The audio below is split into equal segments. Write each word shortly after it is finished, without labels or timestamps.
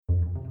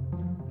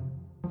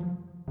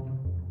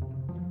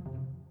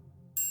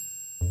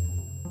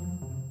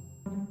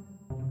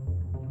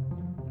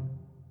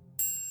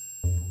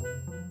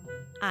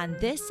On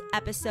this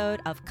episode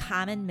of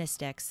Common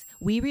Mystics,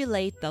 we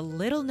relate the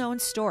little-known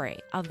story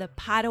of the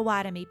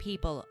Potawatomi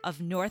people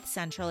of north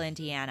central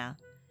Indiana.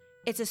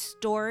 It's a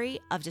story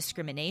of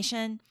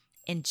discrimination,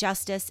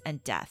 injustice,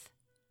 and death,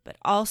 but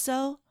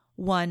also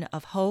one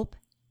of hope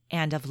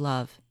and of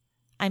love.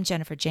 I'm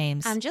Jennifer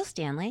James. I'm Jill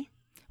Stanley.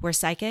 We're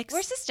psychics.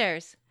 We're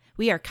sisters.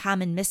 We are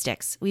common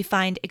mystics. We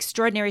find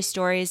extraordinary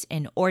stories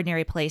in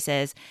ordinary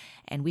places,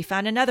 and we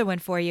found another one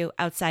for you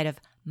outside of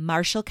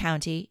Marshall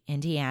County,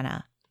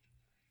 Indiana.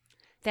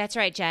 That's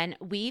right, Jen.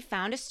 We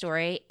found a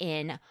story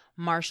in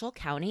Marshall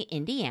County,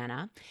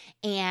 Indiana,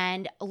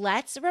 and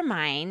let's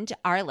remind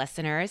our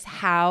listeners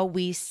how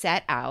we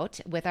set out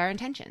with our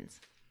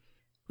intentions.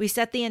 We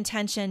set the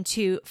intention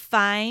to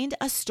find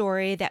a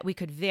story that we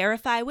could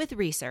verify with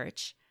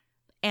research,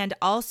 and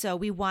also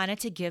we wanted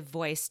to give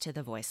voice to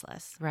the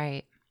voiceless.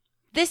 Right.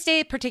 This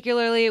day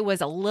particularly was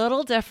a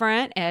little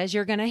different, as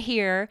you're going to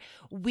hear.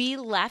 We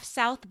left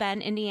South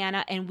Bend,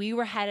 Indiana, and we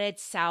were headed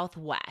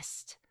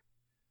southwest.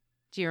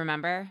 Do you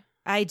remember?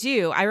 I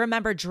do. I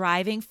remember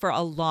driving for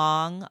a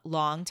long,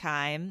 long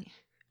time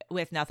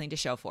with nothing to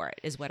show for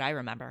it, is what I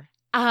remember.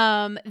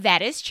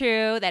 That is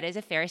true. That is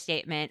a fair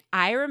statement.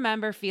 I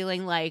remember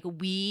feeling like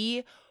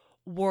we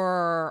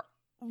were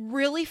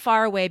really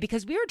far away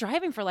because we were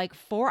driving for like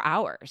 4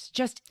 hours,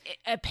 just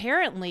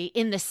apparently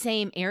in the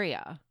same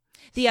area.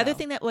 The other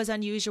thing that was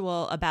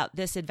unusual about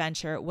this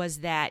adventure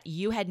was that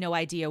you had no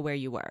idea where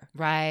you were.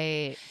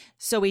 Right.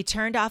 So we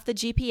turned off the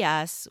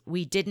GPS.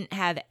 We didn't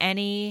have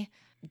any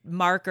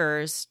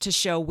markers to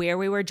show where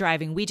we were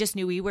driving. We just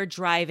knew we were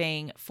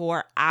driving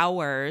for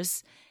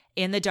hours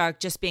in the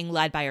dark, just being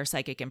led by our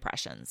psychic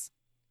impressions.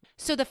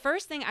 So the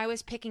first thing I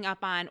was picking up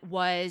on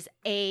was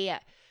a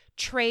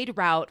trade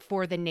route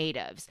for the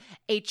natives,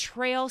 a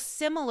trail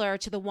similar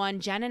to the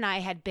one Jen and I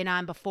had been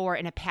on before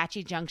in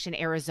Apache Junction,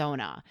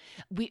 Arizona.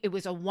 It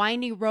was a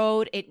windy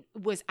road. It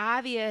was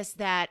obvious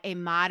that a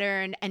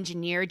modern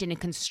engineer didn't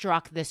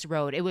construct this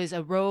road. It was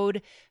a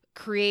road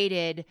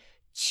created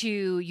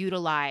to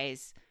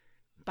utilize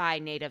by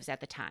natives at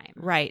the time.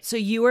 Right. So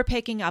you were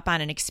picking up on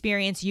an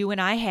experience you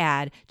and I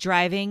had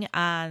driving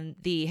on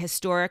the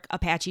historic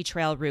Apache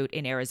Trail route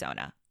in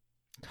Arizona.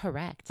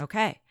 Correct.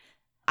 Okay.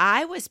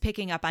 I was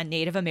picking up on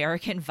Native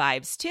American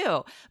vibes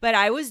too, but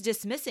I was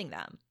dismissing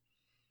them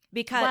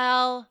because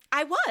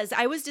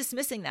I was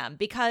dismissing them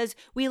because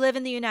we live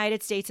in the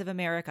United States of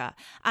America.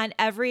 On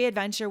every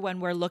adventure when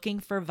we're looking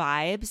for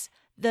vibes,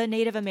 the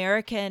Native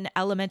American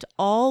element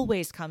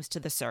always comes to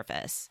the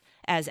surface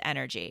as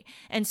energy.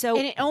 And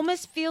it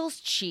almost feels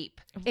cheap.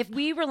 If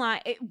we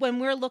rely, when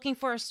we're looking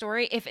for a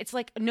story, if it's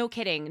like, no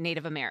kidding,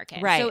 Native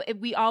American. Right. So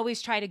we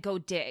always try to go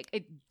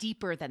dig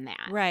deeper than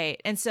that. Right.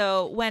 And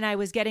so when I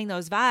was getting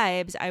those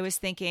vibes, I was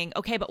thinking,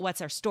 okay, but what's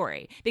our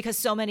story? Because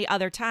so many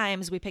other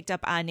times we picked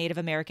up on Native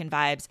American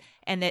vibes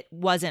and it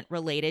wasn't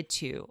related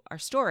to our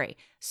story.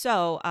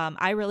 So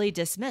I really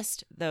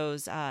dismissed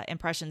those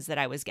impressions that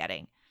I was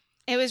getting.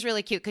 It was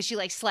really cute because she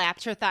like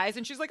slapped her thighs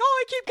and she's like,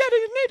 oh, I keep getting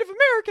Native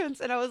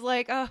Americans. And I was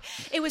like, oh.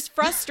 It was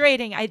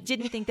frustrating. I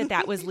didn't think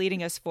that was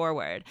leading us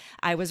forward.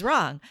 I was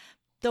wrong.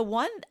 The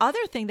one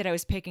other thing that I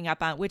was picking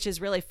up on, which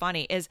is really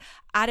funny, is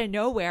out of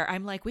nowhere,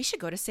 I'm like, we should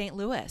go to St.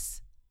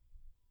 Louis.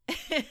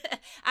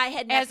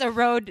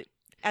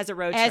 As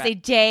a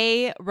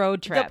day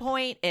road trip. The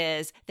point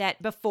is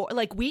that before,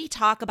 like, we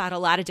talk about a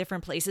lot of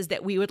different places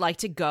that we would like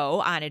to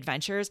go on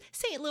adventures.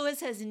 St. Louis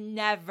has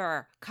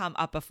never come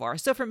up before.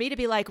 So for me to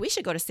be like, we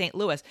should go to St.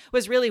 Louis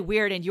was really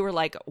weird. And you were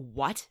like,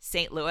 what?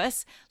 St.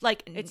 Louis?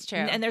 Like, it's true.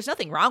 And there's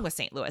nothing wrong with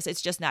St. Louis.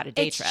 It's just not a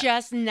day trip. It's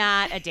just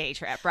not a day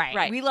trip. Right.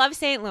 Right. We love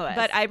St. Louis.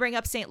 But I bring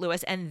up St.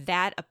 Louis, and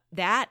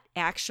that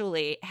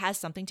actually has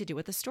something to do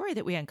with the story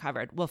that we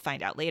uncovered. We'll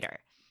find out later.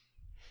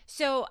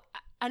 So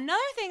another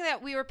thing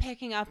that we were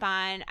picking up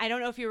on, I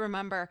don't know if you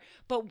remember,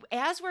 but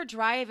as we're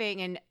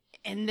driving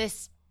in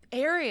this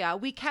area,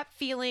 we kept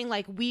feeling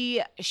like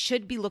we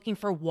should be looking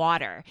for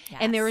water. Yes.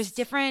 And there was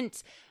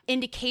different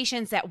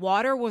indications that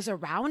water was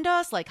around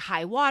us, like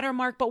high water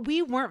mark, but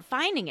we weren't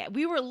finding it.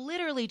 We were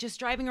literally just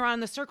driving around in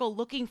the circle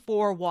looking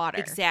for water.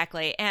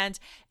 Exactly. And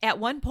at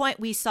one point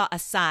we saw a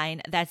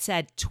sign that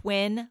said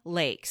Twin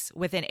Lakes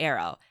with an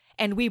arrow.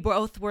 And we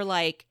both were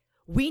like,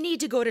 we need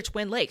to go to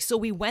Twin Lakes. So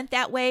we went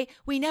that way.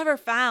 We never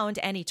found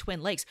any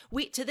Twin Lakes.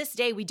 To this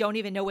day, we don't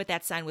even know what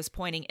that sign was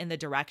pointing in the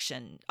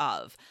direction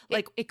of.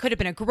 Like, it could have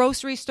been a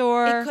grocery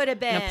store. It could have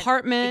been an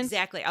apartment.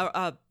 Exactly.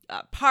 A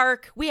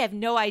park. We have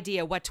no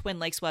idea what Twin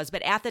Lakes was.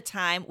 But at the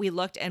time, we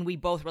looked and we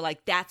both were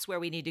like, that's where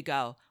we need to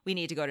go. We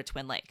need to go to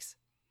Twin Lakes.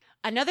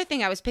 Another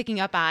thing I was picking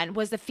up on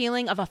was the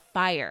feeling of a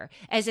fire,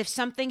 as if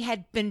something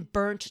had been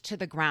burnt to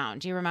the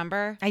ground. Do you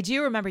remember? I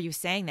do remember you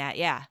saying that,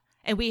 yeah.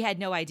 And we had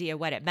no idea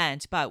what it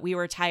meant, but we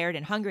were tired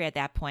and hungry at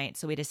that point,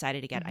 so we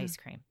decided to get ice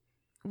cream.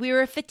 We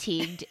were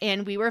fatigued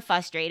and we were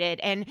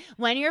frustrated. And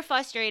when you're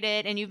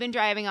frustrated and you've been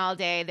driving all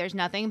day, there's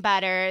nothing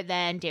better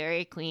than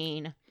Dairy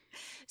Queen.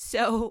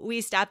 So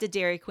we stopped at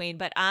Dairy Queen,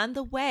 but on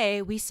the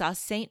way, we saw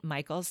St.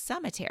 Michael's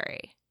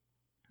Cemetery,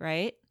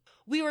 right?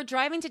 We were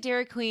driving to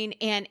Dairy Queen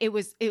and it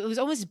was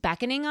almost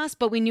beckoning us,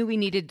 but we knew we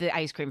needed the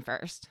ice cream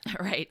first.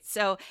 Right.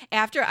 So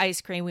after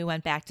ice cream, we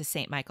went back to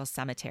St. Michael's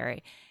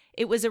Cemetery.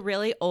 It was a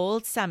really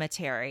old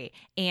cemetery,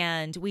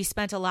 and we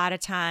spent a lot of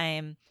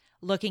time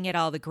looking at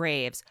all the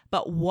graves,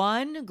 but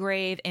one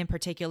grave in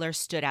particular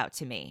stood out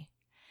to me.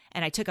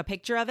 And I took a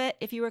picture of it,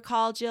 if you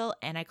recall, Jill,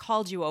 and I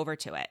called you over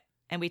to it,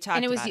 and we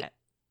talked about it.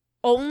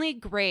 Only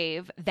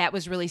grave that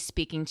was really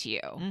speaking to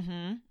you.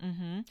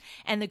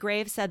 And the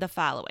grave said the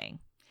following.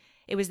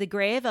 It was the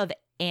grave of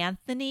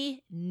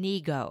Anthony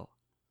Nego.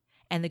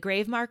 And the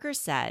grave marker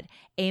said,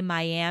 a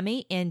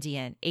Miami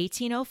Indian,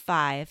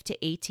 1805 to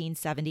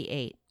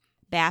 1878,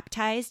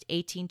 baptized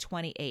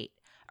 1828,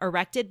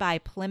 erected by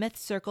Plymouth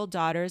Circle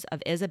Daughters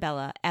of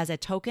Isabella as a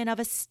token of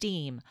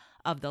esteem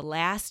of the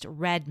last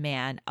red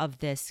man of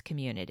this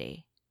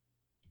community.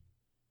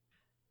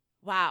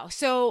 Wow.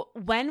 So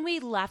when we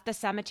left the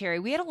cemetery,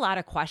 we had a lot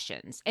of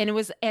questions, and it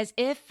was as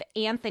if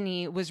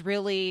Anthony was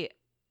really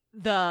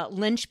the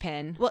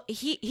linchpin. Well,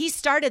 he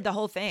started the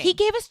whole thing. He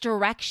gave us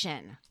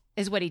direction,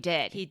 is what he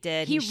did. He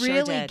did. He sure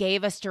really did.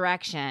 gave us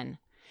direction.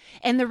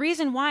 And the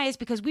reason why is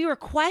because we were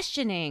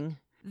questioning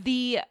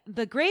the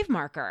grave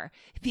marker,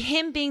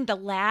 him being the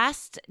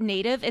last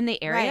native in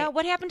the area. Right.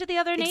 What happened to the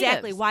other natives?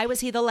 Exactly. Why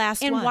was he the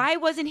last one? And why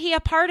wasn't he a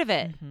part of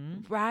it?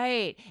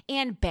 Right.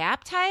 And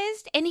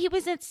baptized, and he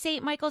was at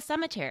St. Michael's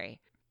Cemetery.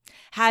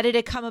 How did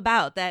it come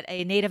about that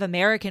a Native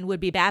American would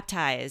be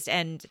baptized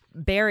and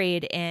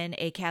buried in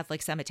a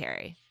Catholic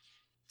cemetery?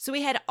 So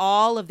we had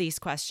all of these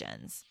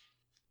questions.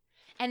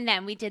 And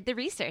then we did the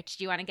research.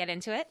 Do you want to get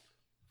into it?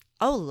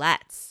 Oh,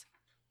 let's.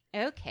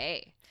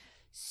 Okay.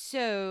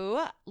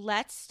 So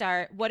let's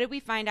start. What did we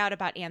find out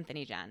about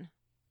Anthony, Jen?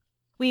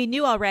 We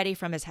knew already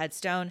from his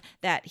headstone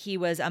that he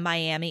was a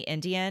Miami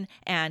Indian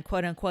and,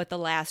 quote unquote, the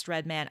last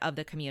red man of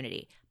the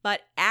community.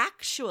 But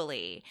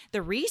actually,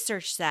 the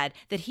research said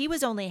that he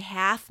was only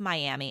half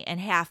Miami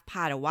and half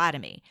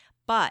Potawatomi.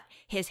 But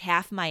his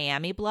half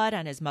Miami blood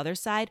on his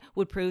mother's side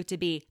would prove to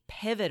be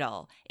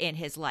pivotal in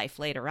his life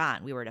later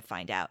on, we were to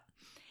find out.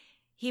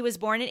 He was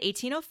born in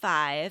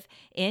 1805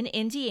 in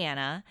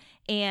Indiana,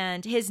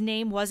 and his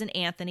name wasn't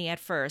Anthony at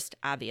first,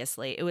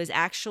 obviously. It was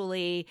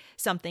actually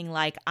something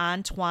like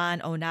Antoine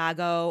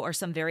Onago or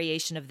some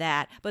variation of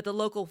that, but the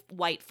local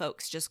white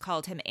folks just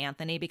called him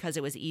Anthony because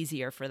it was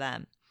easier for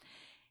them.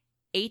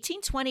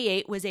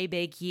 1828 was a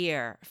big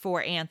year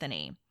for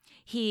Anthony.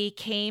 He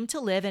came to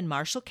live in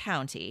Marshall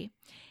County,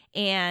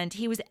 and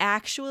he was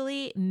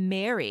actually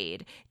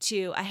married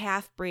to a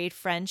half-breed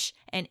French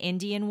and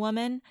Indian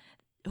woman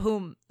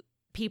whom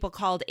people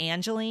called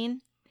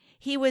Angeline.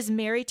 He was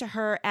married to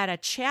her at a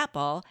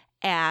chapel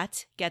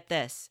at, get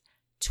this,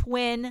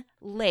 Twin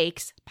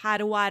Lakes,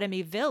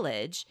 Potawatomi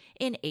Village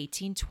in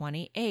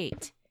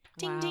 1828.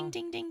 Ding, Wow. ding,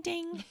 ding, ding,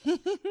 ding.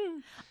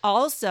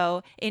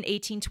 Also, in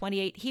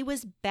 1828, he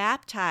was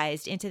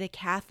baptized into the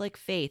Catholic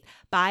faith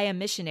by a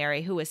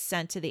missionary who was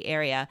sent to the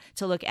area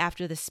to look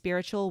after the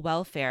spiritual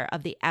welfare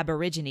of the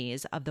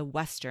Aborigines of the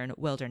Western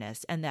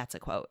Wilderness. And that's a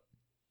quote.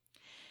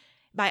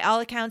 By all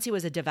accounts, he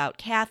was a devout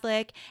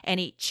Catholic, and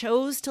he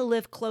chose to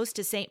live close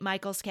to St.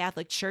 Michael's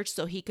Catholic Church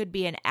so he could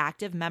be an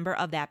active member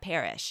of that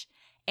parish.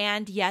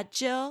 And yet,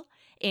 Jill,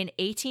 in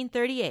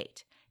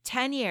 1838,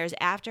 10 years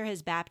after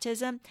his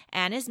baptism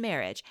and his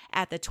marriage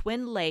at the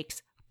Twin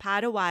Lakes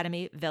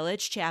Potawatomi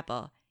Village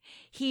Chapel,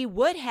 he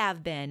would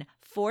have been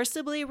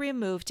forcibly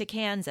removed to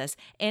Kansas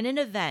in an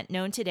event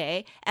known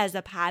today as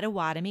the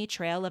Potawatomi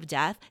Trail of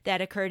Death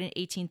that occurred in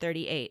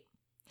 1838.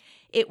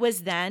 It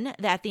was then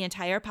that the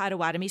entire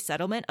Potawatomi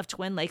settlement of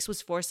Twin Lakes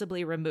was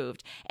forcibly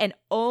removed, and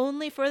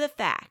only for the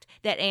fact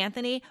that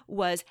Anthony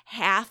was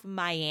half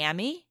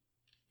Miami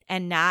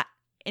and not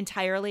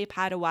entirely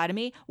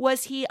Potawatomi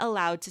was he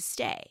allowed to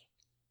stay.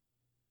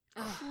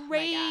 Oh,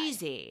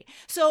 Crazy.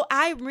 So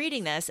I'm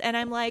reading this and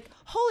I'm like,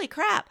 holy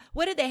crap,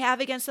 what did they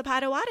have against the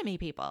Potawatomi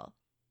people?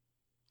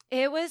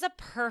 It was a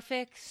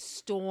perfect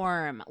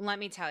storm, let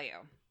me tell you.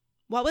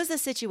 What was the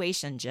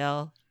situation,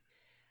 Jill?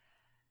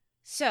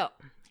 So,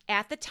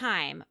 at the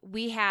time,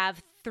 we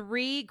have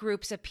three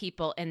groups of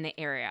people in the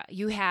area.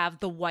 You have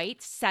the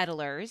white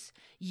settlers,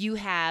 you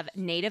have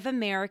Native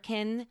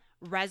American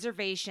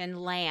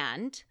reservation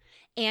land,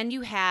 and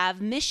you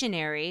have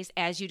missionaries,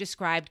 as you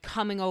described,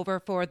 coming over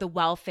for the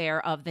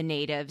welfare of the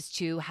natives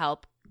to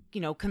help,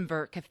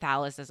 convert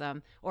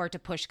Catholicism or to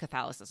push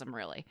Catholicism,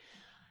 really.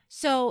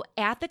 So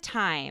at the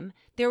time,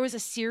 there was a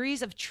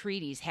series of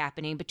treaties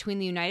happening between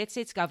the United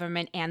States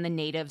government and the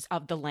natives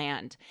of the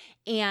land.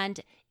 And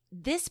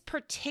this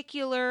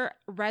particular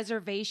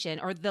reservation,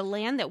 or the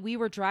land that we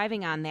were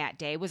driving on that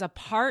day, was a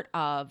part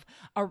of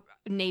a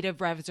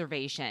native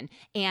reservation.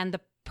 And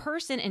the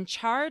person in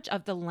charge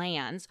of the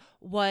lands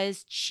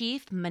was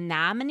Chief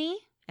Menominee.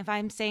 If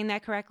I'm saying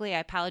that correctly, I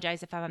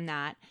apologize if I'm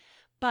not.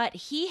 But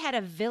he had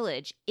a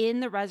village in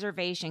the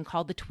reservation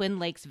called the Twin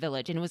Lakes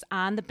Village, and it was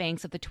on the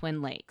banks of the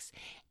Twin Lakes.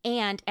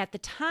 And at the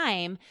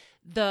time,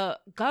 the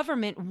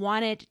government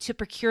wanted to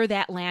procure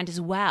that land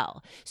as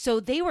well. So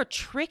they were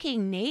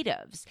tricking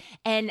natives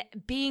and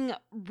being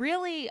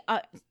really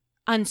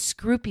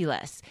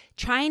unscrupulous,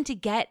 trying to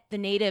get the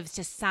natives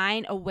to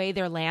sign away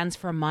their lands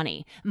for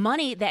money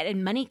that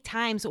in many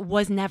times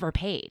was never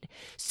paid.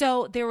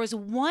 So there was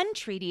one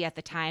treaty at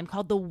the time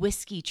called the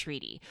Whiskey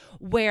Treaty,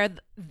 where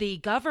the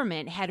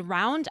government had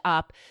round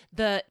up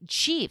the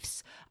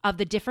chiefs of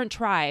the different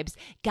tribes,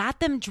 got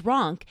them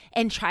drunk,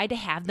 and tried to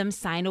have them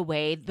sign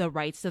away the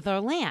rights to their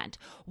land.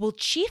 Well,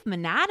 Chief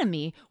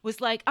Menominee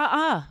was like,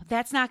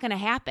 that's not going to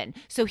happen.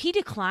 So he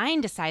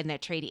declined to sign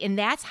that treaty, and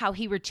that's how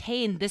he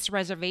retained this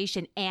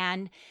reservation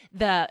and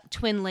the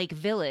Twin Lake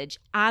Village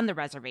on the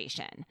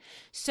reservation.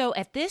 So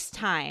at this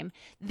time,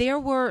 there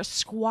were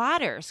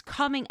squatters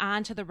coming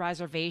onto the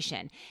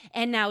reservation.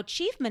 And now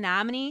Chief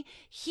Menominee,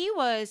 he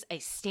was a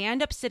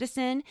stand-up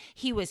citizen.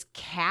 He was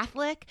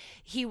Catholic.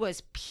 He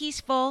was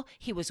peaceful.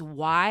 He was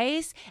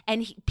wise.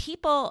 And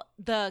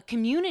the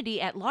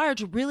community at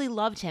large really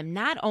loved him,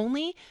 not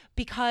only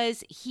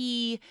because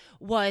he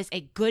was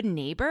a good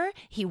neighbor,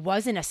 he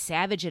wasn't a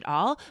savage at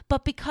all,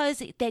 but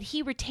because that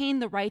he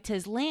retained the right to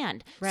his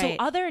land. Right. So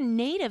other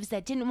natives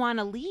that didn't want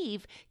to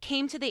leave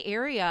came to the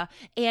area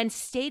and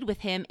stayed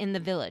with him in the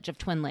village of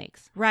Twin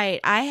Lakes. Right.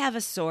 I have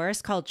a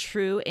source called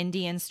True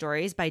Indian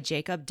Stories by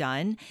Jacob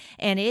Dunn,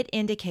 and it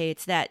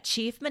indicates that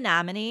Chief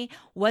Menominee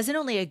wasn't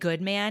only a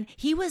good man,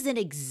 he was an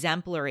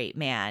exemplary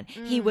man.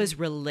 He was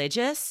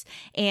religious,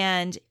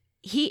 and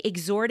he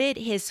exhorted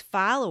his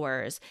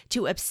followers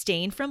to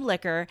abstain from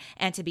liquor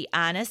and to be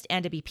honest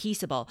and to be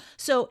peaceable.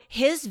 So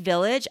his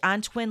village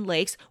on Twin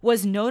Lakes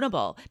was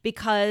notable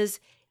because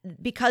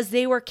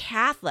they were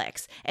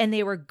Catholics and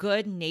they were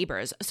good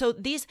neighbors. So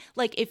these,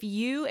 like,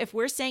 if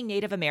we're saying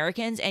Native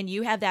Americans and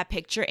you have that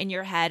picture in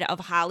your head of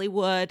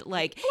Hollywood,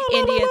 like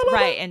Indians,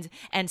 right,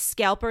 and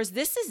scalpers,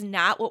 this is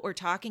not what we're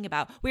talking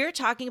about. We're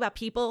talking about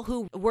people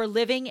who were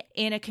living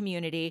in a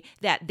community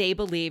that they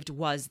believed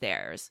was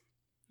theirs.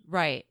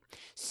 Right.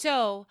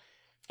 So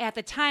at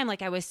the time,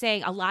 like I was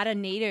saying, a lot of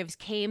natives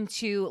came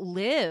to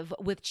live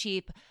with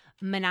Chief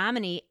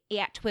Menominee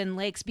at Twin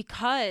Lakes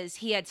because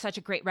he had such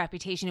a great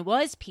reputation. It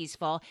was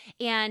peaceful,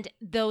 and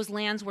those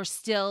lands were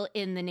still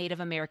in the Native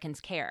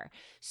Americans' care.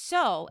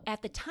 So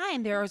at the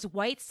time, there was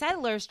white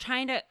settlers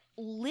trying to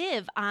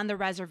live on the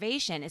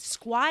reservation,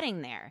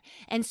 squatting there.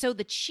 And so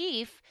the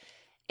chief,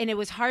 and it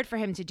was hard for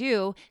him to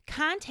do,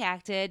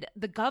 contacted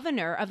the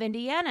governor of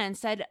Indiana and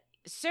said,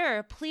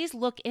 "Sir, please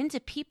look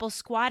into people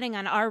squatting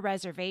on our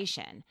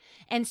reservation."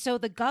 And so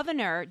the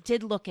governor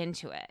did look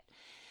into it.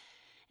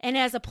 And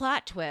as a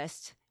plot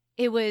twist,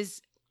 it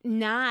was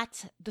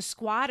not the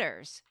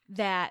squatters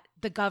that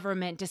the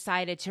government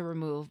decided to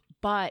remove,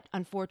 but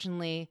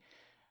unfortunately,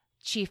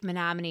 Chief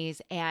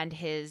Menominee's and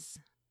his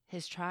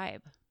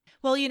tribe.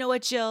 Well, you know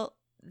what, Jill?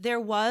 There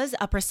was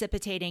a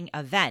precipitating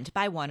event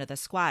by one of the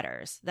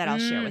squatters that I'll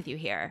share with you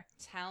here.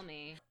 Tell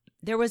me.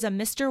 There was a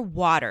Mr.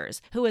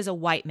 Waters, who is a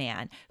white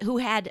man, who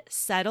had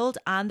settled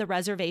on the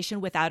reservation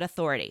without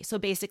authority. So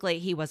basically,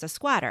 he was a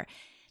squatter.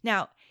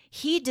 Now,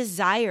 he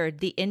desired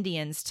the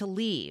Indians to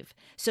leave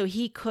so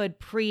he could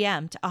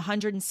preempt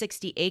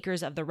 160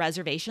 acres of the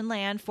reservation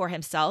land for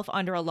himself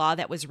under a law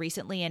that was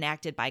recently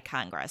enacted by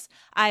Congress.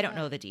 I don't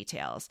know the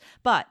details,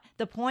 but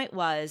the point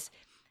was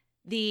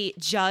the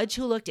judge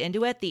who looked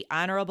into it, the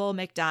Honorable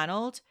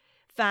McDonald,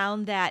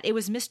 found that it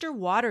was Mr.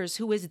 Waters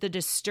who was the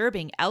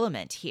disturbing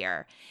element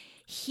here.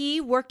 He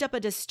worked up a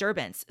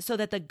disturbance so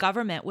that the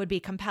government would be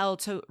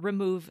compelled to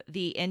remove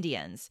the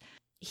Indians.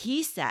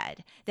 He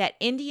said that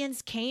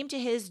Indians came to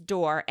his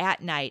door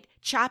at night,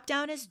 chopped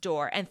down his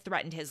door, and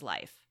threatened his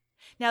life.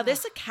 Now,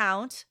 this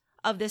account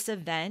of this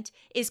event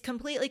is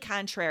completely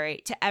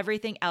contrary to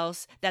everything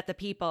else that the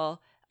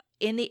people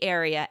in the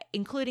area,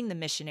 including the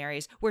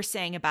missionaries, were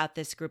saying about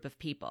this group of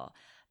people.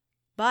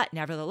 But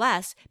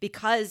nevertheless,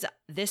 because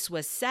this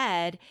was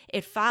said,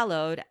 it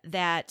followed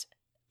that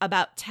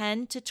about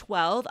 10 to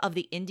 12 of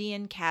the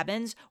Indian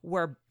cabins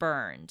were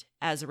burned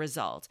as a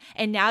result.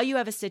 And now you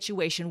have a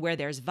situation where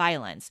there's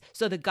violence.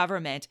 So the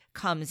government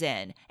comes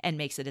in and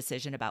makes a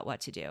decision about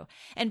what to do.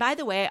 And by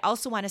the way, I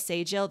also want to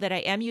say, Jill, that I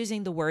am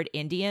using the word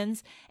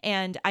Indians.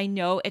 And I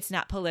know it's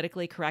not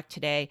politically correct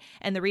today.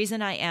 And the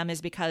reason I am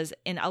is because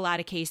in a lot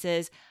of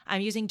cases,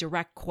 I'm using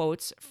direct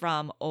quotes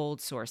from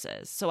old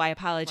sources. So I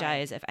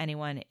apologize if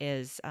anyone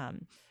is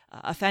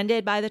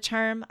offended by the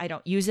term. I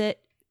don't use it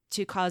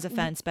to cause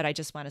offense, but I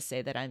just want to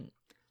say that I'm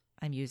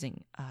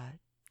using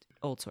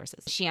old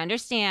sources. She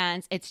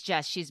understands. It's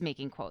just she's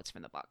making quotes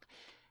from the book.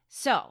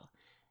 So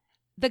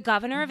the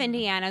governor of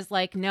Indiana is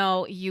like,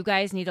 no, you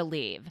guys need to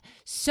leave.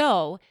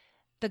 So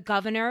the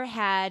governor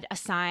had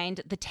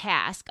assigned the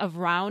task of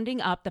rounding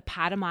up the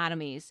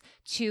Potawatomis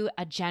to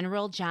a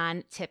General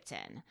John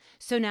Tipton.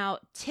 So now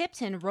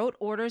Tipton wrote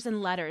orders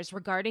and letters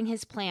regarding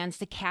his plans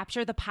to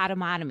capture the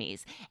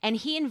Potawatomis, and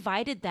he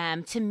invited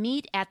them to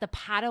meet at the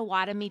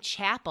Potawatomi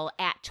Chapel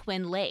at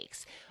Twin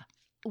Lakes,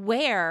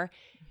 where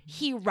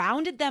he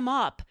rounded them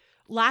up,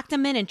 locked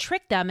them in, and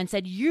tricked them and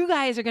said, you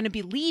guys are going to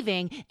be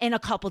leaving in a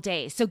couple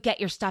days, so get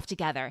your stuff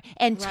together,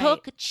 and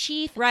took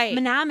Chief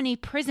Menominee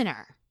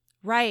prisoner.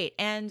 Right.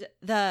 And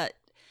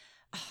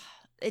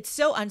it's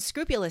so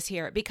unscrupulous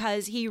here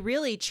because he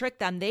really tricked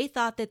them. They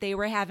thought that they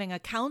were having a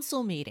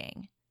council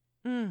meeting.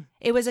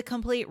 It was a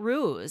complete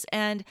ruse.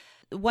 And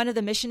one of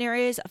the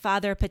missionaries,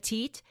 Father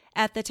Petit,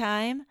 at the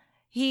time,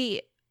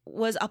 he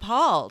was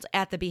appalled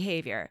at the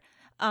behavior.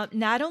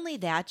 Not only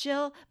that,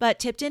 Jill, but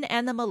Tipton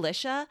and the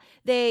militia,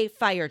 they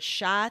fired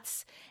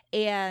shots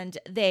and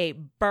they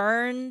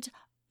burned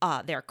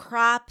their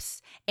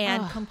crops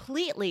and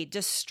completely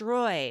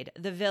destroyed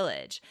the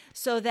village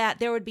so that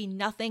there would be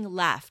nothing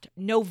left,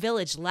 no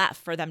village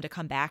left for them to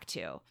come back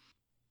to.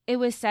 It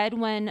was said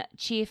when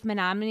Chief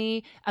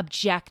Menominee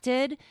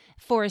objected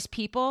for his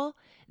people,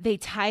 they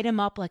tied him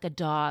up like a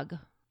dog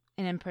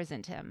and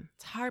imprisoned him.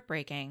 It's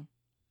heartbreaking.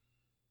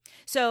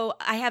 So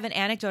I have an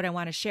anecdote I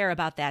want to share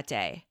about that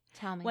day.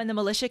 Tell me. When the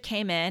militia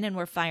came in and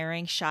were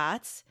firing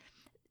shots,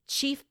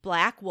 Chief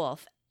Black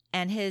Wolf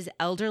and his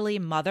elderly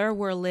mother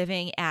were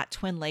living at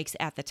Twin Lakes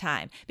at the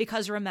time.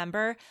 Because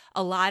remember,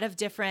 a lot of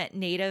different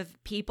Native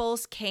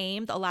peoples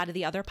came, a lot of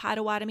the other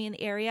Potawatomi in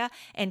the area,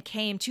 and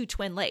came to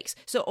Twin Lakes.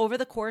 So over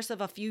the course of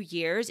a few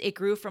years, it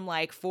grew from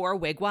like 4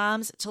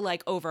 wigwams to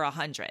like over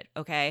 100,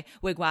 okay?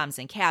 Wigwams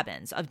and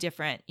cabins of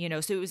different,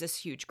 so it was this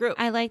huge group.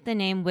 I like the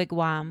name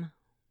wigwam.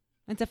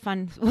 It's a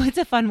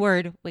fun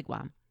word,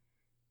 wigwam.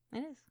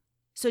 It is.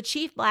 So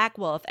Chief Black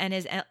Wolf and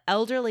his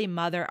elderly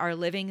mother are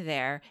living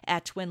there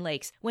at Twin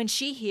Lakes. When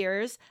she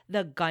hears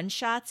the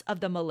gunshots of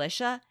the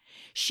militia,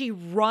 she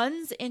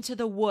runs into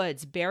the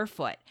woods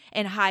barefoot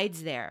and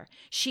hides there.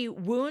 She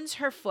wounds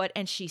her foot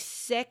and she's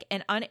sick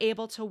and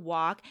unable to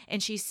walk,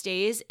 and she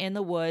stays in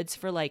the woods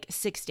for like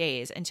 6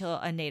 days until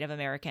a Native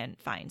American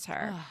finds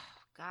her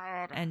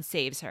and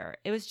saves her.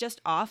 It was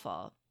just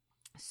awful.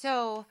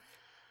 So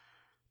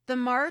the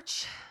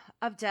March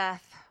of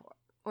Death,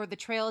 or the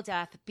Trail of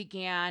Death,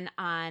 began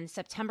on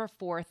September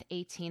 4th,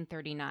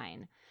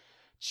 1839.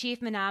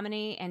 Chief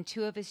Menominee and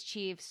 2 of his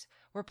chiefs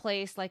were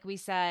placed, like we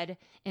said,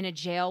 in a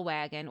jail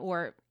wagon,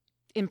 or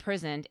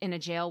imprisoned in a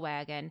jail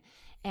wagon,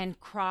 and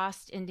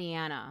crossed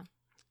Indiana.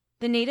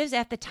 The natives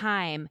at the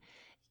time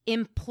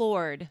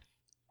implored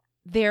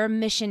their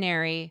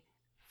missionary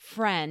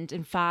friend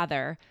and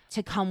father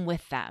to come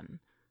with them.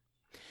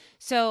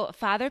 So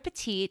Father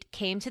Petit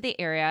came to the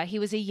area. He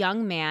was a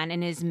young man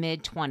in his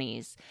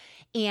mid-20s.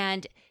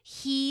 And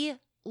he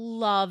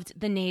loved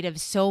the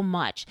natives so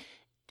much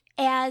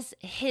as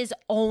his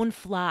own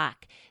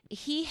flock.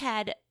 He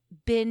had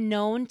been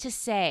known to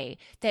say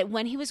that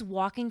when he was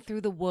walking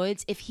through the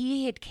woods, if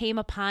he had came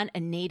upon a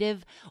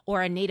native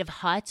or a native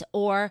hut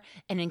or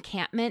an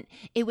encampment,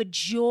 it would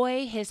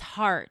joy his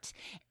heart.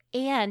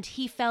 And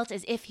he felt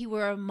as if he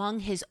were among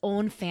his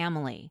own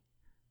family.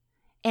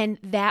 And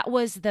that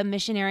was the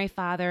missionary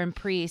father and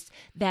priest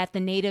that the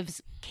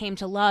natives came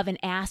to love and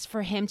asked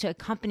for him to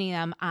accompany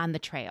them on the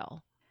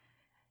trail.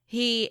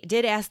 He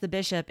did ask the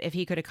bishop if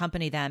he could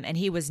accompany them, and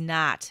he was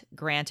not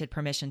granted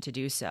permission to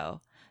do so.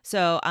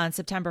 So on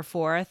September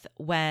 4th,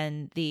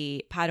 when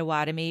the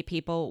Potawatomi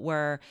people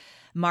were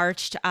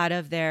marched out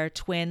of their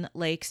Twin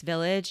Lakes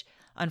village,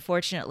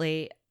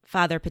 unfortunately,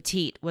 Father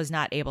Petit was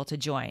not able to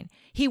join.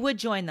 He would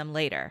join them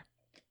later.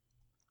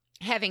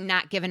 Having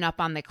not given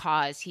up on the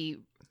cause, he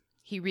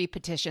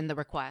repetitioned the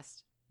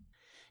request.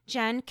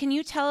 Jen, can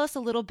you tell us a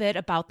little bit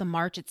about the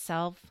march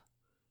itself?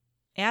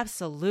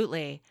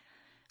 Absolutely.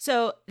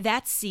 So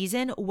that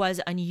season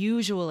was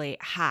unusually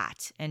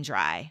hot and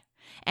dry,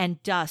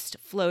 and dust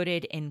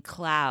floated in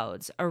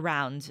clouds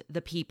around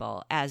the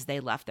people as they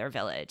left their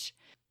village.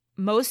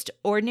 Most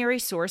ordinary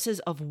sources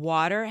of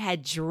water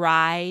had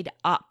dried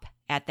up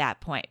at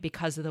that point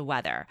because of the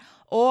weather,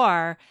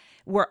 or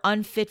were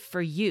unfit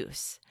for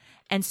use.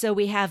 And so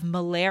we have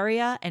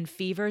malaria and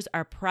fevers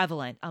are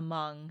prevalent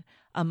among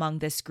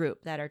this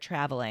group that are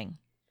traveling.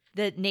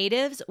 The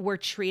natives were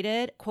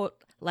treated,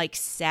 quote, like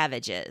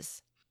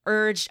savages,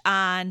 urged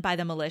on by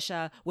the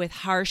militia with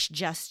harsh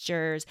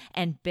gestures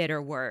and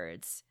bitter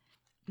words.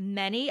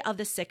 Many of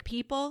the sick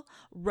people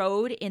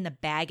rode in the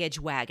baggage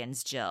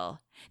wagons,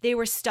 Jill. They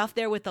were stuffed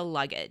there with the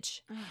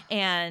luggage.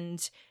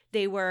 And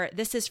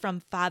this is from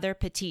Father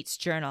Petit's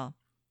journal.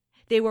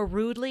 They were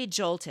rudely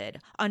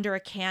jolted under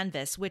a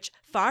canvas which,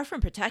 far from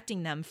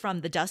protecting them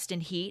from the dust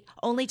and heat,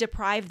 only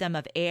deprived them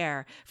of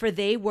air, for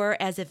they were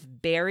as if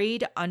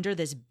buried under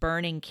this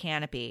burning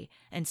canopy,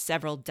 and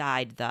several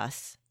died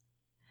thus.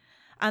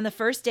 On the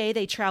first day,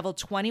 they traveled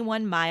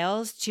 21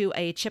 miles to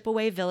a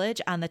Chippewa village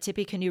on the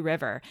Tippecanoe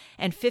River,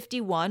 and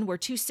 51 were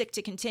too sick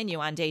to continue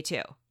on day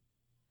 2.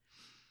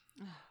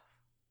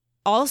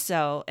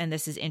 Also, and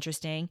this is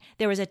interesting,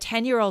 there was a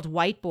 10-year-old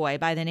white boy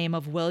by the name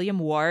of William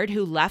Ward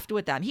who left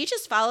with them. He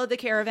just followed the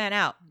caravan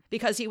out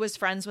because he was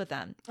friends with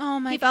them. Oh,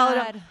 my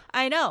God.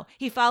 I know.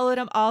 He followed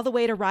him all the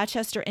way to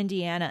Rochester,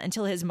 Indiana,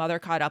 until his mother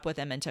caught up with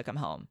him and took him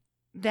home.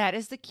 That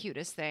is the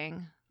cutest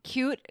thing.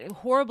 Cute,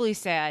 horribly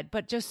sad,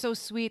 but just so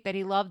sweet that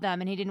he loved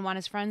them and he didn't want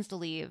his friends to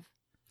leave.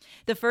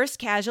 The first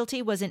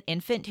casualty was an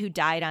infant who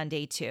died on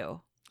day 2.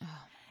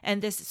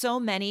 And so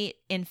many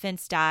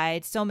infants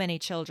died, so many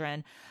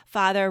children.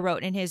 Father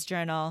wrote in his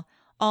journal,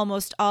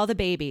 almost all the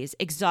babies,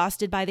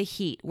 exhausted by the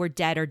heat, were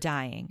dead or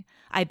dying.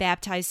 I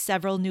baptized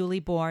several newly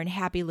born,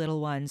 happy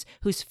little ones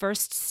whose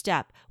first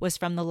step was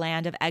from the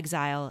land of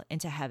exile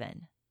into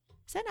heaven.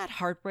 Is that not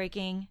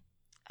heartbreaking?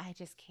 I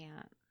just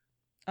can't.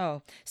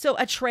 Oh, so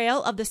a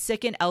trail of the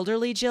sick and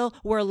elderly, Jill,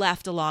 were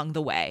left along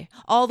the way,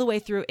 all the way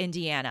through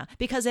Indiana,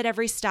 because at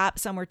every stop,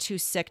 some were too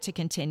sick to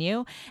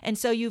continue. And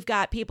so you've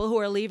got people who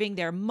are leaving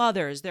their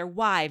mothers, their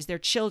wives, their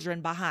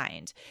children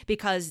behind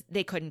because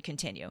they couldn't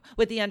continue,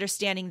 with the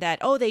understanding that,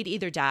 oh, they'd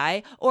either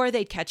die or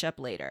they'd catch up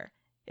later.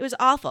 It was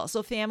awful.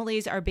 So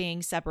families are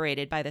being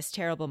separated by this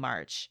terrible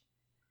march.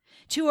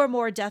 2 or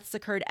more deaths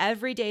occurred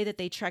every day that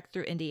they trekked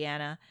through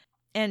Indiana.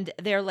 And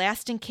their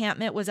last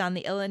encampment was on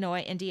the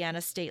Illinois-Indiana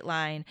state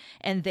line.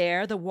 And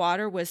there, the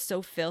water was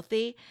so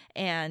filthy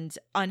and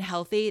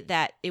unhealthy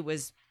that it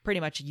was pretty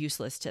much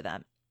useless to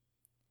them.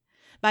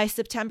 By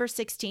September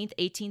 16th,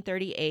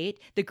 1838,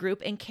 the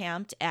group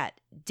encamped at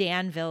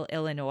Danville,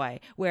 Illinois,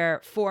 where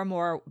 4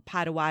 more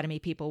Potawatomi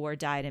people were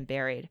died and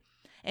buried.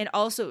 And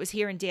also, it was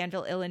here in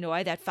Danville,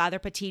 Illinois, that Father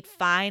Petit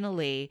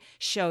finally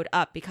showed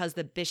up because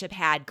the bishop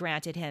had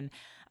granted him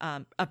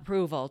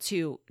approval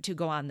to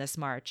go on this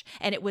march.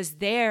 And it was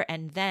there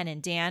and then in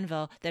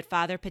Danville that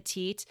Father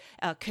Petit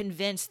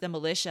convinced the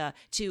militia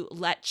to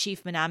let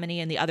Chief Menominee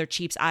and the other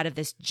chiefs out of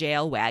this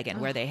jail wagon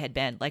where they had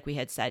been, like we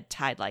had said,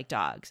 tied like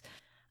dogs.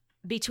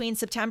 Between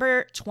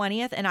September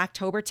 20th and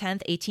October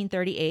 10th,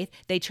 1838,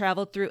 they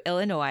traveled through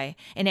Illinois,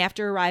 and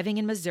after arriving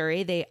in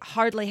Missouri, they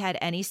hardly had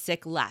any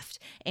sick left,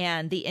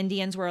 and the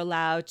Indians were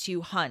allowed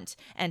to hunt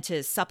and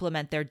to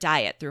supplement their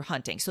diet through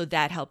hunting, so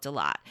that helped a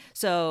lot.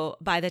 So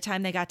by the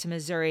time they got to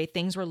Missouri,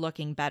 things were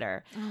looking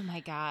better. Oh my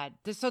God.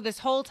 So this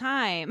whole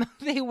time,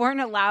 they weren't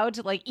allowed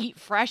to eat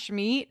fresh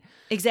meat?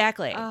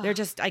 Exactly. They're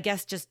just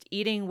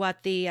eating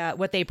what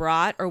they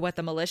brought or what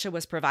the militia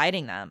was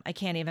providing them. I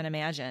can't even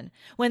imagine.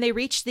 When they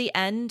reached the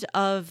end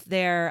of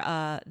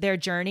their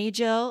journey,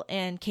 Jill,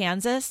 in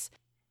Kansas.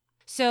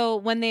 So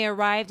when they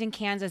arrived in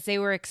Kansas, they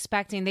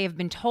have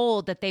been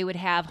told that they would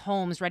have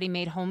homes,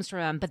 ready-made homes for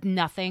them, but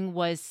nothing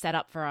was set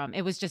up for them.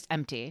 It was just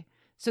empty.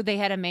 So they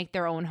had to make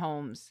their own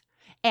homes.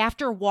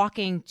 After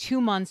walking 2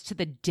 months to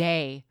the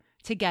day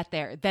to get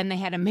there, then they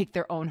had to make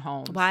their own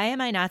homes. Why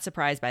am I not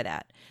surprised by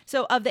that?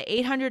 So of the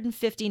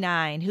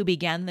 859 who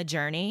began the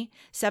journey,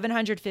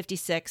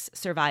 756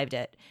 survived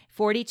it.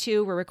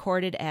 42 were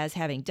recorded as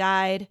having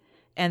died,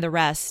 and the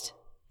rest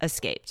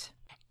escaped.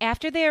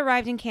 After they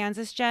arrived in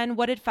Kansas, Jen,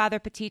 what did Father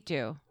Petit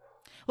do?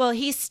 Well,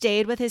 he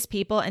stayed with his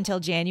people until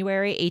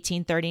January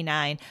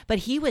 1839, but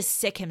he was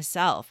sick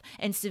himself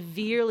and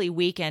severely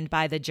weakened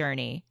by the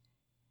journey.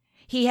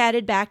 He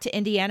headed back to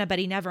Indiana, but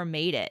he never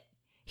made it.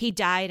 He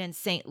died in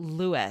St.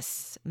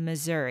 Louis,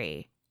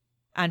 Missouri,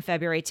 on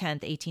February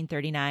 10th,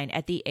 1839,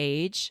 at the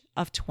age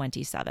of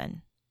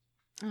 27.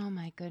 Oh,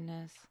 my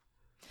goodness.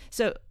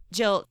 So,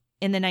 Jill,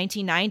 in the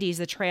 1990s,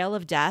 the Trail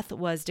of Death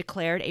was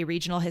declared a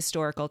regional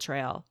historical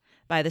trail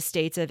by the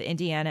states of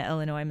Indiana,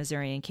 Illinois,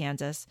 Missouri, and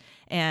Kansas.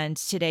 And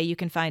today you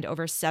can find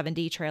over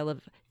 70 Trail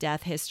of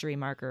Death history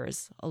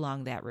markers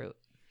along that route.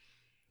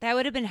 That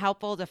would have been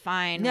helpful to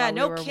find. Yeah,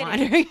 no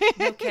kidding.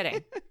 No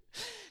kidding.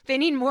 They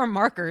need more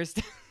markers.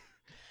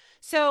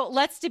 So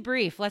let's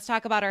debrief. Let's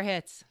talk about our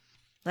hits.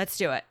 Let's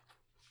do it.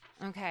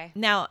 Okay.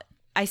 Now,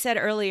 I said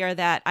earlier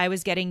that I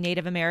was getting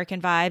Native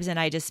American vibes and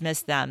I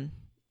dismissed them.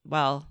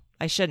 Well,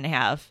 I shouldn't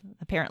have.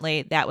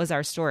 Apparently, that was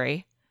our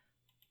story.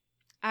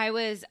 I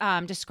was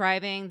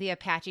describing the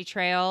Apache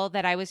Trail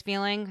that I was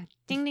feeling.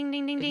 Ding, ding,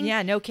 ding, ding, ding.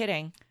 Yeah, no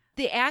kidding.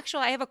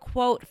 I have a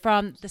quote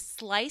from The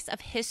Slice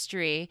of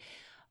History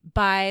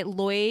by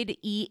Lloyd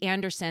E.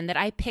 Anderson that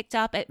I picked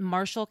up at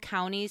Marshall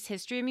County's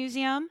History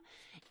Museum.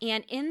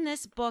 And in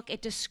this book,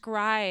 it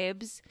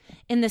describes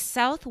in the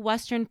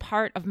southwestern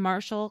part of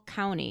Marshall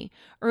County,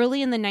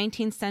 early in the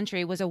 19th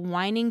century, was a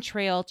winding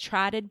trail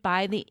trotted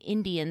by the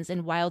Indians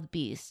and wild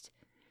beasts.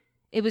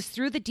 It was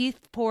through the deep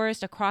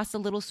forest across the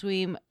little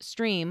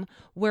stream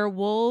where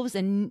wolves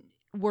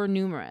were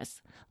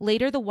numerous.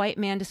 Later, the white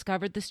man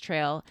discovered this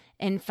trail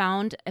and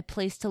found a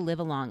place to live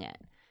along it.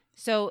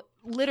 So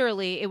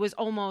literally,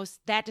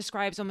 that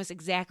describes almost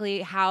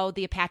exactly how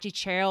the Apache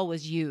Trail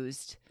was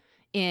used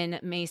in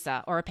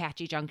Mesa or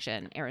Apache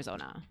Junction,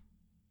 Arizona.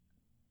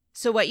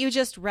 So what you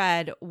just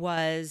read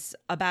was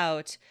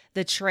about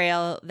the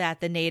trail that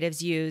the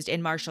natives used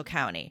in Marshall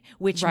County,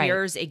 which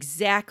mirrors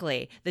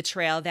exactly the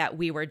trail that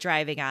we were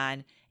driving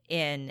on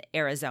in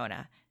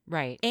Arizona.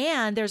 Right.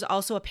 And there's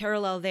also a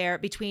parallel there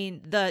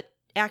between the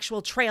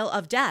actual Trail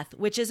of Death,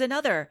 which is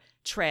another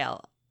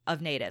trail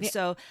of natives. Yeah.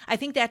 So I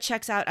think that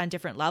checks out on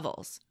different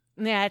levels.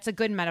 Yeah, it's a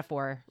good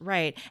metaphor.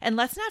 Right. And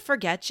let's not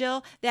forget,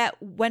 Jill, that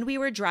when we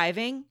were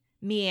driving,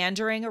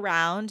 meandering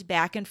around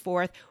back and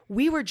forth,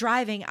 we were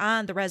driving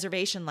on the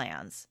reservation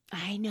lands.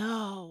 I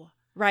know.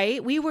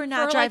 Right? We were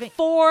not driving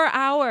 4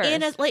 hours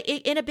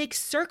in a big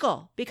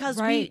circle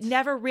because we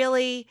never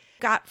really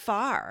got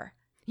far.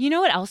 You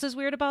know what else is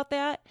weird about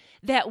that?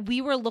 That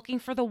we were looking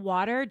for the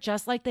water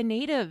just like the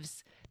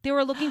natives. They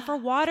were looking for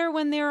water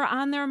when they were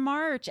on their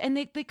march, and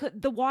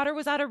the water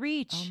was out of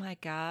reach. Oh my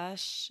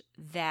gosh,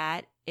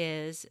 that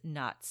is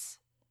nuts.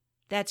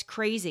 That's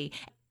crazy.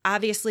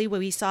 obviously, when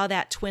we saw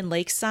that Twin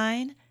Lakes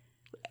sign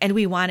and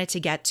we wanted to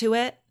get to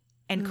it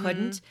and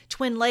couldn't,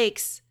 Twin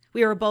Lakes,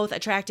 we were both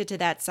attracted to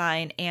that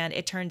sign, and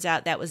it turns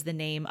out that was the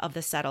name of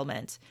the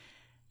settlement.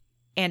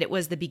 And it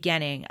was the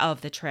beginning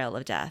of the Trail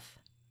of Death.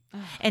 Oh,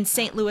 and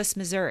St. Louis,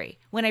 Missouri.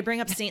 When I bring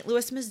up St.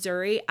 Louis,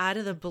 Missouri out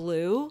of the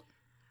blue,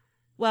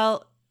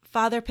 well,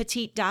 Father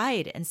Petit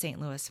died in St.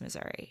 Louis,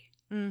 Missouri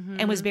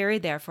and was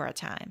buried there for a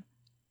time.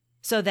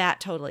 So that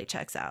totally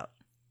checks out.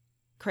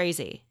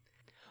 Crazy.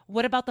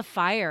 What about the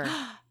fire?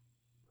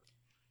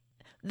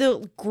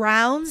 The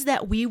grounds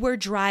that we were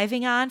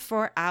driving on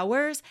for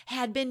hours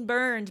had been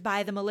burned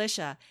by the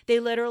militia. They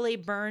literally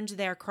burned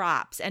their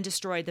crops and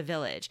destroyed the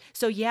village.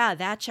 So yeah,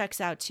 that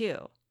checks out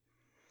too.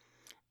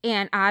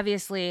 And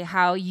obviously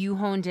how you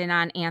honed in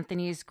on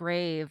Anthony's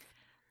grave.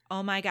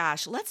 Oh my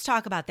gosh, let's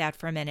talk about that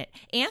for a minute.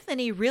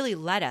 Anthony really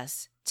led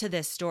us to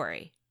this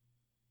story.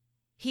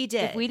 He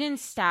did. If we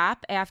didn't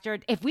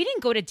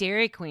go to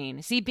Dairy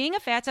Queen, see, being a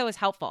fatso is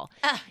helpful.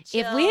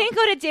 If we didn't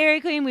go to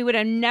Dairy Queen, we would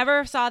have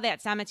never saw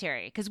that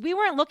cemetery because we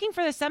weren't looking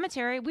for the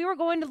cemetery. We were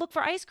going to look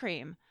for ice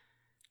cream.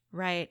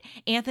 Right.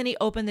 Anthony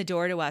opened the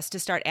door to us to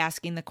start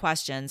asking the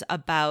questions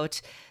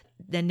about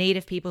the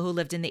Native people who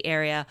lived in the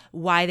area,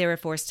 why they were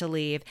forced to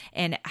leave,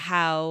 and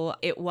how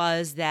it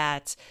was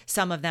that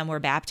some of them were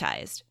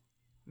baptized.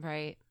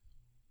 Right.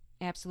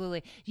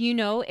 Absolutely. You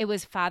know, it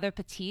was Father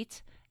Petit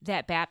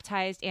that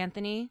baptized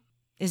Anthony.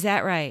 Is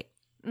that right?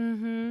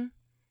 Mm-hmm.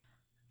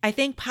 I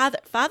think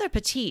Father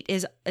Petit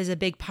is a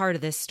big part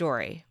of this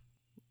story.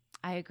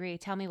 I agree.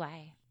 Tell me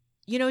why.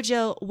 You know,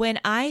 Jill, when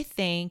I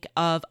think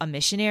of a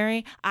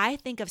missionary, I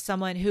think of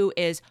someone who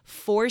is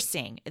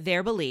forcing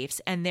their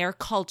beliefs and their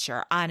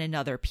culture on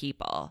another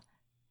people.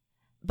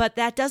 But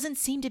that doesn't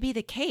seem to be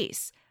the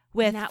case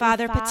with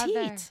Father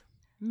Petit.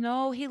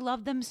 No, he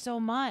loved them so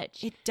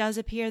much. It does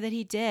appear that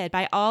he did,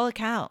 by all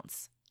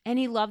accounts. And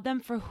he loved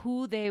them for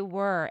who they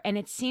were. And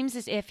it seems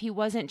as if he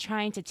wasn't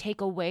trying to take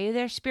away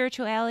their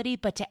spirituality,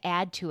 but to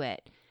add to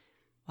it.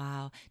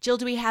 Wow. Jill,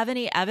 do we have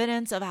any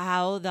evidence of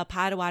how the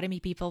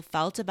Potawatomi people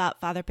felt about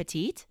Father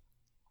Petit?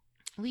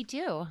 We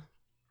do.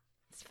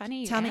 It's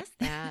funny you Tell asked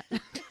that.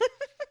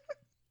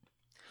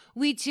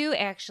 We do,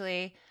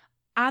 actually.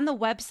 On the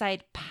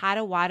website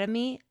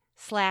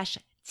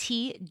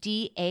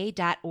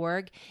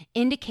Potawatomi/TDA.org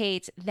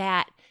indicates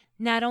that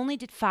not only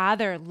did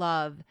Father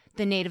love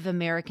the Native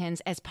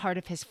Americans as part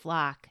of his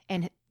flock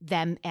and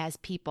them as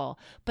people,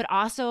 but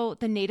also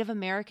the Native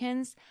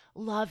Americans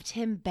loved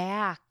him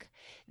back.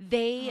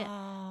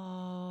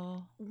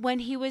 When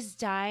he was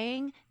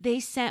dying, they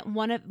sent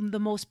one of the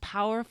most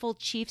powerful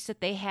chiefs that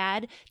they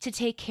had to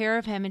take care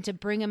of him and to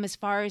bring him as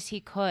far as he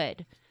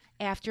could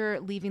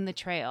after leaving the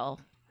trail.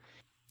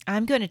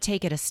 I'm going to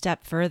take it a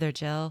step further,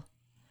 Jill.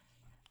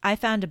 I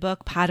found a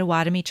book,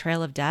 Potawatomi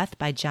Trail of Death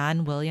by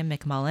John William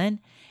McMullen,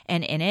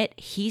 and in it,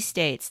 he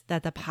states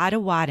that the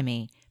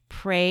Potawatomi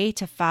pray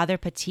to Father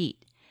Petit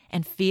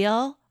and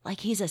feel like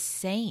he's a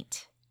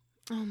saint.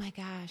 Oh my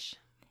gosh.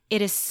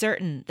 It is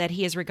certain that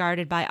he is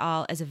regarded by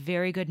all as a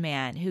very good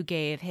man who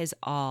gave his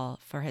all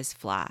for his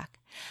flock.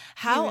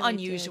 How really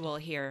unusual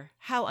did. Here.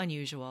 How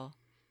unusual.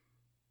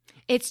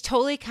 It's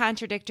totally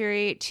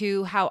contradictory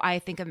to how I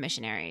think of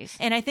missionaries.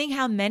 And I think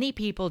how many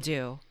people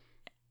do.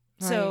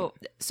 Right.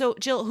 So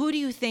Jill, who do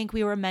you think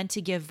we were meant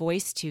to give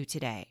voice to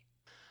today?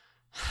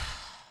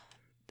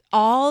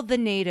 All the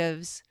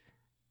natives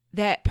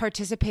that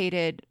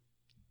participated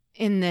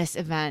in this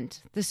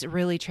event, this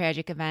really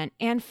tragic event,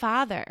 and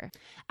Father.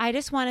 I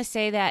just want to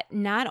say that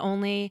not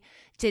only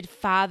did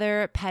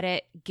Father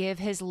Petit give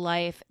his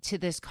life to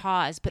this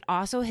cause, but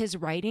also his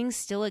writings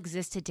still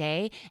exist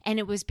today. And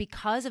it was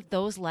because of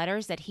those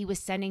letters that he was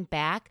sending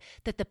back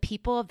that the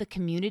people of the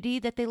community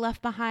that they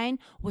left behind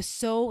was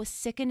so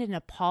sickened and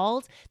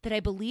appalled that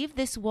I believe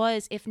this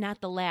was, if not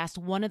the last,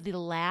 one of the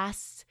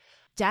last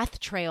death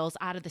trails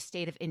out of the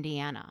state of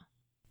Indiana.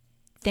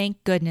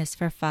 Thank goodness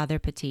for Father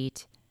Petit.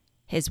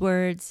 His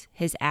words,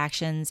 his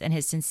actions, and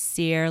his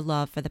sincere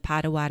love for the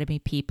Potawatomi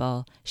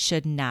people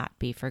should not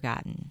be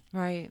forgotten.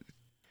 Right.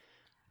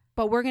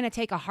 But we're going to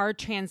take a hard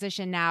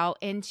transition now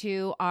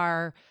into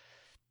our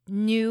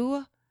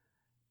new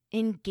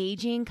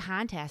engaging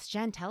contest.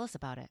 Jen, tell us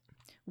about it.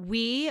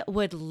 We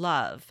would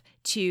love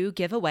to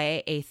give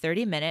away a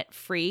 30-minute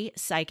free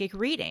psychic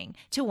reading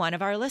to one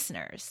of our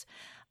listeners.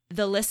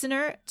 The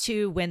listener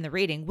to win the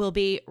reading will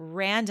be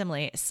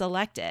randomly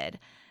selected.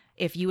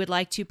 If you would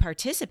like to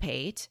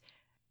participate,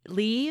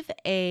 leave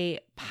a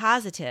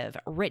positive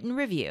written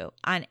review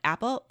on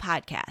Apple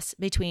Podcasts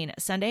between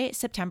Sunday,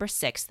 September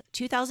 6th,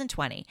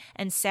 2020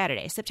 and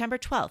Saturday, September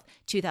 12th,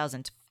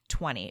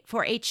 2020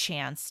 for a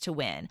chance to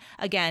win.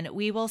 Again,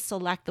 we will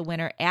select the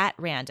winner at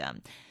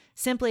random.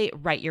 Simply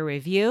write your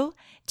review,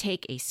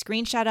 take a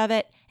screenshot of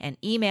it, and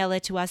email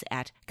it to us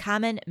at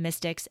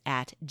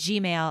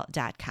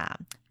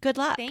commonmystics@gmail.com. Good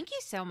luck. Thank you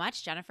so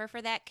much, Jennifer,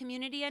 for that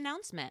community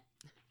announcement.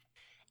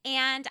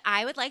 And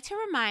I would like to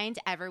remind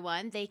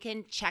everyone they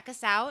can check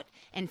us out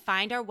and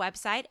find our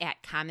website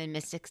at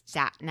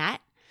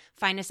commonmystics.net.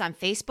 Find us on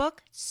Facebook,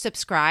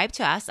 subscribe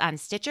to us on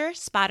Stitcher,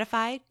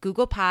 Spotify,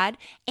 Google Pod,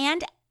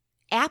 and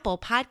Apple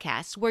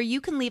Podcasts, where you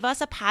can leave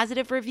us a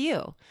positive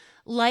review.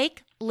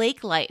 Like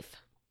Lake Life.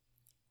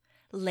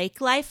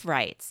 Lake Life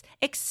writes,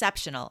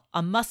 exceptional,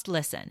 a must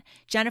listen.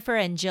 Jennifer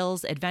and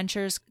Jill's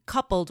adventures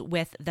coupled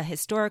with the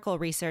historical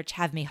research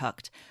have me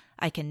hooked.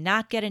 I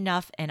cannot get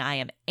enough and I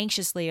am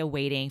anxiously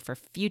awaiting for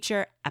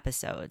future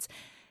episodes.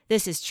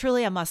 This is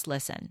truly a must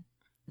listen.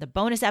 The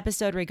bonus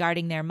episode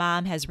regarding their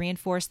mom has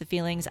reinforced the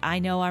feelings I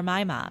know are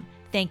my mom.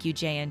 Thank you,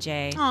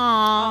 J&J. Aww.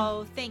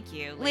 Oh, thank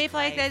you. Lake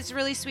Life, that's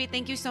really sweet.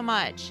 Thank you so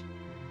much.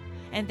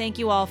 And thank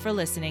you all for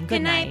listening.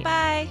 Good night.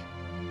 Bye.